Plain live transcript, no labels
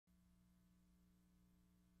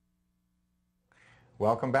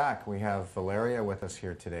Welcome back. We have Valeria with us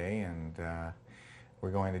here today, and we're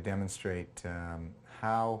going to demonstrate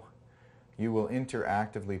how you will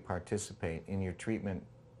interactively participate in your treatment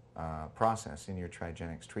process, in your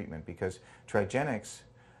Trigenics treatment, because Trigenics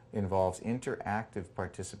involves interactive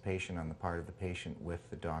participation on the part of the patient with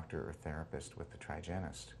the doctor or therapist, with the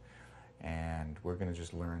Trigenist. And we're going to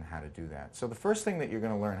just learn how to do that. So the first thing that you're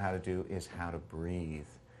going to learn how to do is how to breathe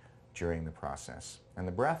during the process. And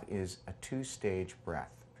the breath is a two-stage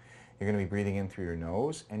breath. You're going to be breathing in through your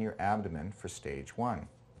nose and your abdomen for stage one.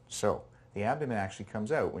 So the abdomen actually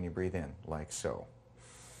comes out when you breathe in, like so.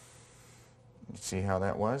 You see how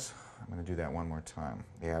that was? I'm going to do that one more time.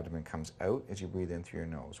 The abdomen comes out as you breathe in through your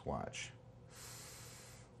nose. Watch.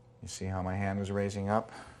 You see how my hand was raising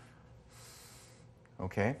up?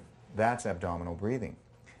 Okay, that's abdominal breathing.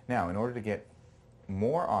 Now, in order to get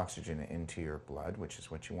more oxygen into your blood, which is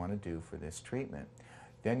what you want to do for this treatment,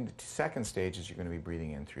 then the second stage is you're going to be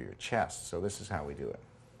breathing in through your chest. So this is how we do it.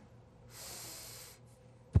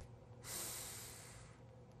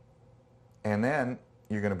 And then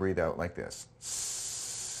you're going to breathe out like this.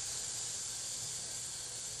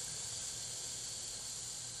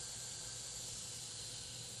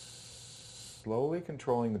 Slowly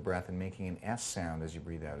controlling the breath and making an S sound as you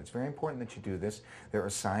breathe out. It's very important that you do this. There are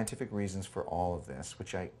scientific reasons for all of this,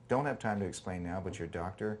 which I don't have time to explain now, but your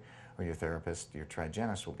doctor or your therapist, your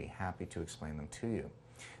Trigenist, will be happy to explain them to you.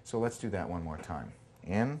 So let's do that one more time.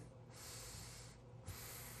 In,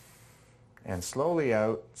 and slowly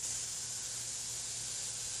out.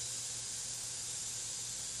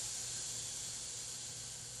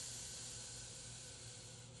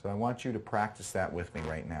 So I want you to practice that with me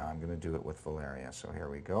right now. I'm going to do it with Valeria. So here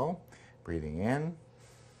we go. Breathing in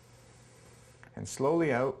and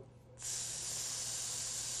slowly out.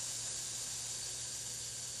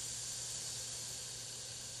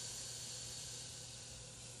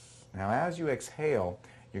 Now as you exhale,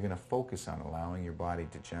 you're going to focus on allowing your body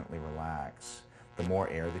to gently relax. The more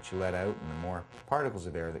air that you let out and the more particles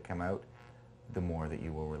of air that come out, the more that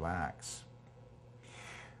you will relax.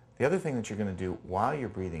 The other thing that you're going to do while you're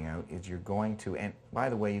breathing out is you're going to, and by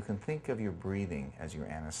the way, you can think of your breathing as your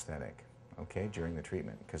anesthetic, okay, during the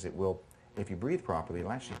treatment, because it will, if you breathe properly,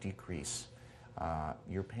 it'll actually decrease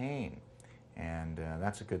your pain, and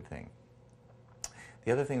that's a good thing.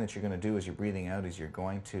 The other thing that you're going to do as you're breathing out is you're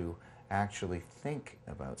going to actually think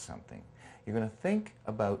about something. You're going to think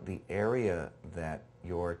about the area that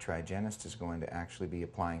your Trigenist is going to actually be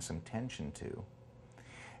applying some tension to.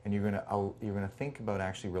 And you're going to think about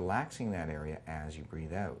actually relaxing that area as you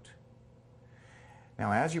breathe out.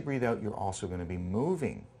 Now, as you breathe out, you're also going to be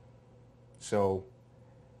moving. So,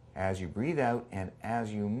 as you breathe out and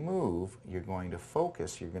as you move, you're going to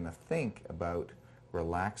focus, you're going to think about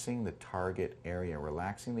relaxing the target area,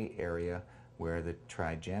 relaxing the area where the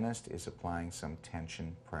Trigenist is applying some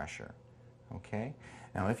tension pressure. Okay?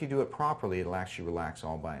 Now, if you do it properly, it'll actually relax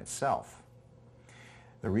all by itself.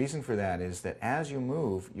 The reason for that is that as you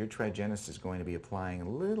move, your Trigenist is going to be applying a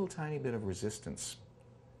little tiny bit of resistance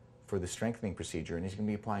for the strengthening procedure, and he's going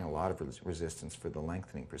to be applying a lot of resistance for the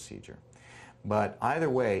lengthening procedure. But either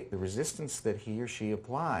way, the resistance that he or she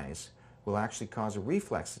applies will actually cause a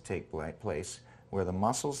reflex to take place where the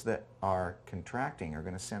muscles that are contracting are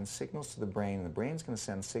going to send signals to the brain, and the brain's going to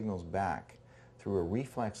send signals back through a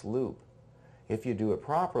reflex loop. If you do it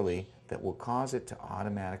properly, that will cause it to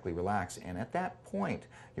automatically relax. And at that point,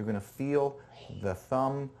 you're going to feel the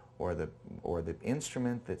thumb or the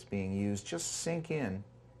instrument that's being used just sink in,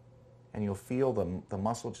 and you'll feel the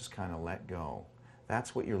muscle just kind of let go.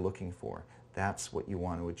 That's what you're looking for. That's what you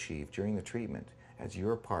want to achieve during the treatment as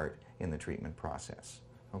your part in the treatment process.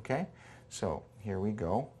 Okay? So here we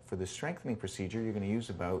go. For the strengthening procedure, you're going to use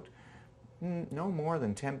about no more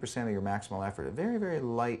than 10% of your maximal effort, a very, very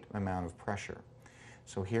light amount of pressure.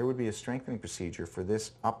 So here would be a strengthening procedure for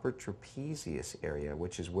this upper trapezius area,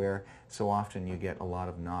 which is where so often you get a lot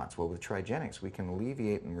of knots. Well, with Trigenics, we can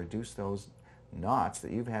alleviate and reduce those knots that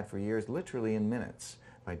you've had for years literally in minutes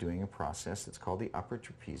by doing a process that's called the upper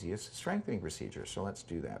trapezius strengthening procedure. So let's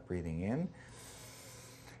do that. Breathing in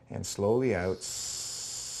and slowly out.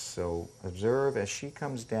 So observe as she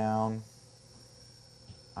comes down.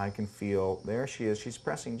 I can feel, there she is, she's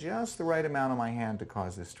pressing just the right amount on my hand to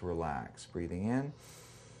cause this to relax. Breathing in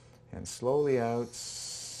and slowly out.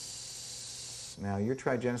 Now your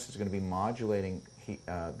Trigenist is going to be modulating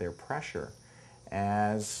their pressure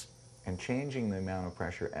and changing the amount of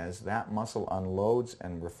pressure as that muscle unloads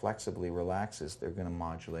and reflexively relaxes. They're going to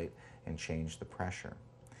modulate and change the pressure.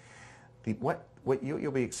 What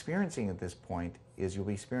you'll be experiencing at this point is you'll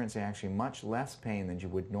be experiencing actually much less pain than you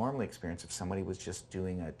would normally experience if somebody was just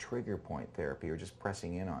doing a trigger point therapy or just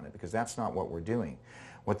pressing in on it, because that's not what we're doing.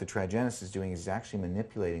 What the trigenist is doing is actually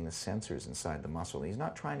manipulating the sensors inside the muscle. He's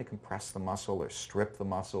not trying to compress the muscle or strip the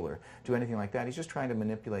muscle or do anything like that. He's just trying to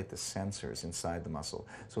manipulate the sensors inside the muscle.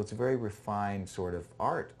 So it's a very refined sort of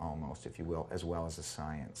art almost, if you will, as well as a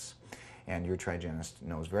science. And your trigenist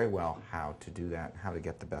knows very well how to do that, how to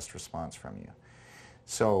get the best response from you.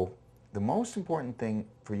 So the most important thing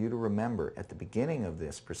for you to remember at the beginning of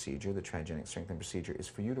this procedure, the trigenic strengthening procedure, is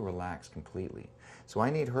for you to relax completely. So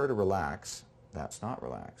I need her to relax. That's not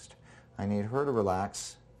relaxed. I need her to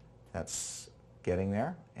relax. That's getting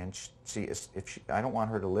there. And I don't want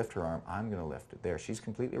her to lift her arm. I'm going to lift it. There. She's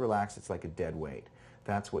completely relaxed. It's like a dead weight.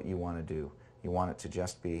 That's what you want to do. You want it to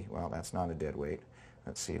just be, well, that's not a dead weight.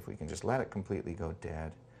 Let's see if we can just let it completely go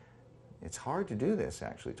dead. It's hard to do this,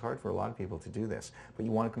 actually. It's hard for a lot of people to do this. But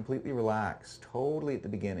you want to completely relax, totally at the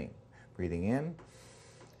beginning. Breathing in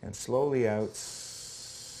and slowly out.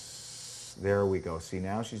 There we go. See,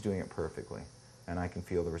 now she's doing it perfectly. And I can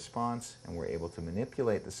feel the response, and we're able to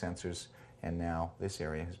manipulate the sensors, and now this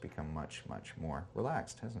area has become much, much more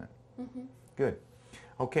relaxed, hasn't it? Mm-hmm. Good.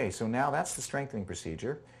 Okay, so now that's the strengthening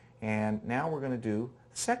procedure, and now we're going to do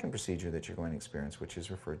the second procedure that you're going to experience, which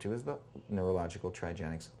is referred to as the neurological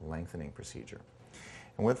trigenics lengthening procedure.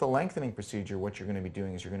 And with the lengthening procedure, what you're going to be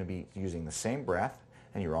doing is you're going to be using the same breath,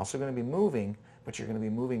 and you're also going to be moving, but you're going to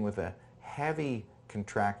be moving with a heavy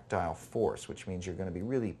contractile force, which means you're going to be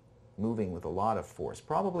really moving with a lot of force.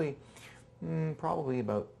 Probably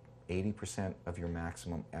about 80% of your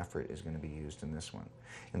maximum effort is going to be used in this one.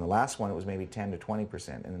 In the last one, it was maybe 10 to 20%,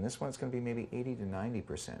 and in this one, it's going to be maybe 80 to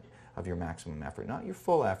 90% of your maximum effort. Not your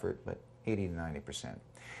full effort, but 80 to 90%. And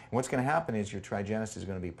what's going to happen is your trigenist is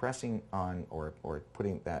going to be pressing on or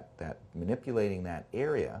putting manipulating that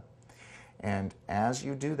area, and as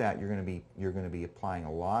you do that, you're going to be applying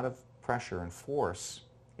a lot of pressure and force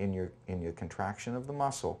in your contraction of the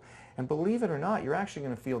muscle. And believe it or not, you're actually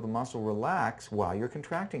going to feel the muscle relax while you're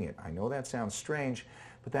contracting it. I know that sounds strange,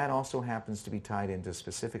 but that also happens to be tied into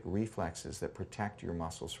specific reflexes that protect your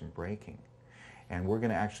muscles from breaking. And we're going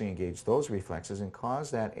to actually engage those reflexes and cause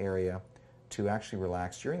that area to actually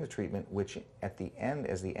relax during the treatment, which at the end,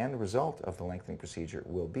 as the end result of the lengthening procedure,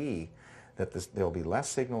 will be that there will be less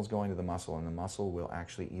signals going to the muscle, and the muscle will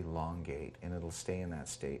actually elongate, and it'll stay in that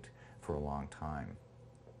state for a long time.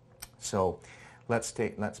 So let's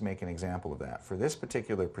make an example of that. For this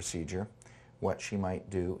particular procedure, what she might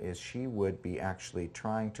do is she would be actually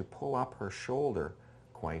trying to pull up her shoulder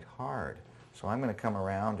quite hard. So I'm going to come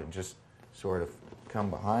around and just sort of come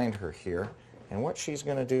behind her here, and what she's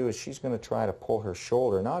going to do is she's going to try to pull her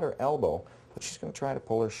shoulder, not her elbow, but she's going to try to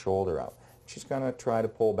pull her shoulder up. She's going to try to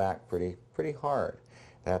pull back pretty hard.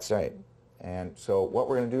 That's right. And so what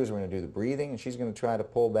we're going to do is we're going to do the breathing, and she's going to try to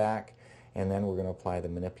pull back, and then we're going to apply the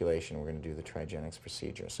manipulation. We're going to do the trigenics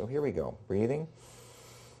procedure. So here we go. Breathing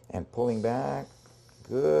and pulling back.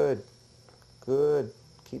 Good. Good.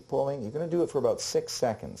 Keep pulling. You're going to do it for about 6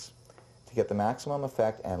 seconds to get the maximum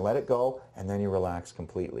effect, and let it go, and then you relax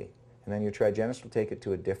completely. And then your trigenist will take it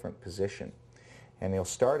to a different position. And he'll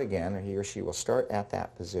start again, or he or she will start at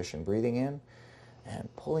that position. Breathing in and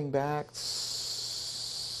pulling back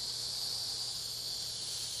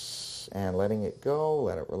and letting it go.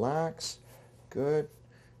 Let it relax. Good.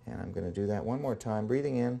 And I'm going to do that one more time.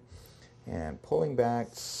 Breathing in and pulling back.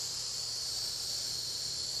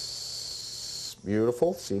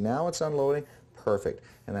 Beautiful. See, now it's unloading. Perfect.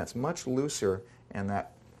 And that's much looser, and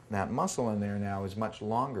that muscle in there now is much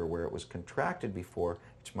longer. Where it was contracted before,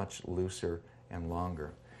 it's much looser and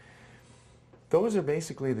longer. Those are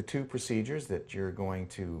basically the two procedures that you're going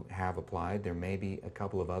to have applied. There may be a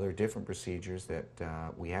couple of other different procedures that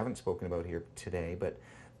we haven't spoken about here today, but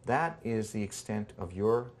that is the extent of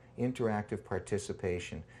your interactive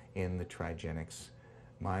participation in the trigenics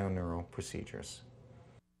myoneural procedures.